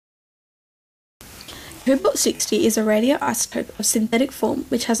Cobalt-60 is a radioisotope of synthetic form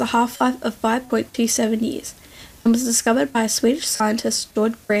which has a half-life of 5.27 years and was discovered by a Swedish scientist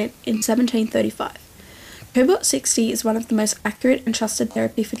George Brandt in 1735. Cobalt-60 is one of the most accurate and trusted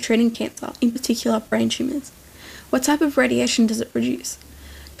therapy for treating cancer, in particular brain tumours. What type of radiation does it produce?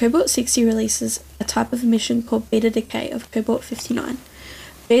 Cobalt-60 releases a type of emission called beta decay of cobalt-59.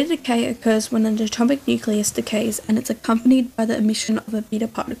 Beta decay occurs when an atomic nucleus decays and it's accompanied by the emission of a beta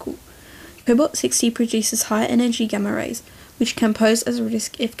particle. Cobalt-60 produces high-energy gamma rays, which can pose as a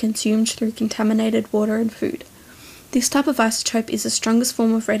risk if consumed through contaminated water and food. This type of isotope is the strongest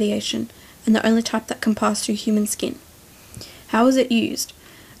form of radiation and the only type that can pass through human skin. How is it used?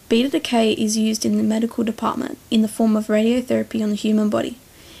 Beta decay is used in the medical department in the form of radiotherapy on the human body.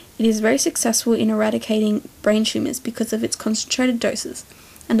 It is very successful in eradicating brain tumours because of its concentrated doses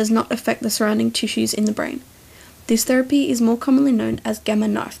and does not affect the surrounding tissues in the brain. This therapy is more commonly known as gamma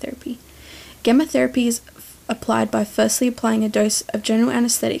knife therapy. Gamma therapy is applied by firstly applying a dose of general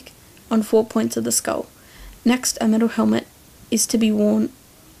anaesthetic on 4 points of the skull. Next, a metal helmet is to be worn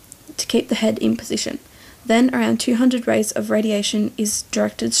to keep the head in position. Then, around 200 rays of radiation is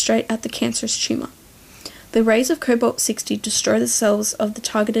directed straight at the cancerous tumour. The rays of cobalt-60 destroy the cells of the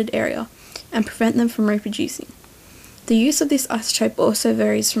targeted area and prevent them from reproducing. The use of this isotope also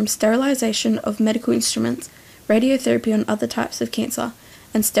varies from sterilisation of medical instruments, radiotherapy on other types of cancer,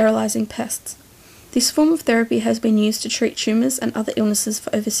 and sterilising pests. This form of therapy has been used to treat tumours and other illnesses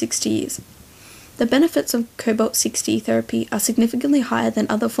for over 60 years. The benefits of cobalt-60 therapy are significantly higher than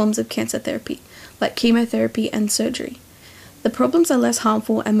other forms of cancer therapy, like chemotherapy and surgery. The problems are less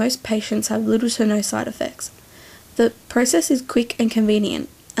harmful and most patients have little to no side effects. The process is quick and convenient,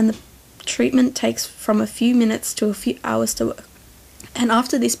 and the treatment takes from a few minutes to a few hours to work. And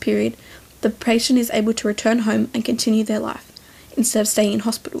after this period, the patient is able to return home and continue their life, instead of staying in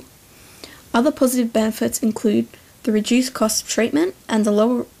hospital. Other positive benefits include the reduced cost of treatment and the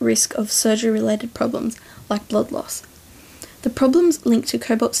lower risk of surgery-related problems like blood loss. The problems linked to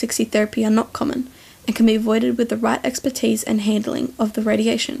cobalt-60 therapy are not common and can be avoided with the right expertise and handling of the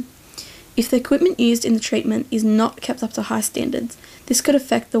radiation. If the equipment used in the treatment is not kept up to high standards, this could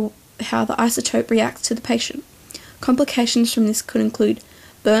affect how the isotope reacts to the patient. Complications from this could include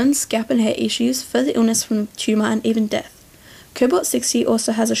burns, scalp and hair issues, further illness from the tumour and even death. Cobalt-60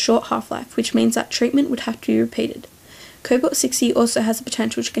 also has a short half-life, which means that treatment would have to be repeated. Cobalt-60 also has the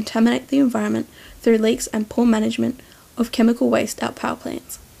potential to contaminate the environment through leaks and poor management of chemical waste at power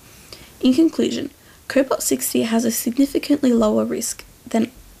plants. In conclusion, Cobalt-60 has a significantly lower risk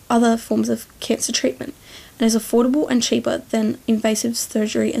than other forms of cancer treatment and is affordable and cheaper than invasive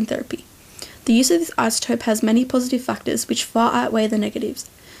surgery and therapy. The use of this isotope has many positive factors which far outweigh the negatives.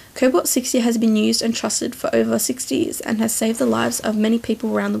 Cobalt-60 has been used and trusted for over 60 years and has saved the lives of many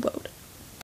people around the world.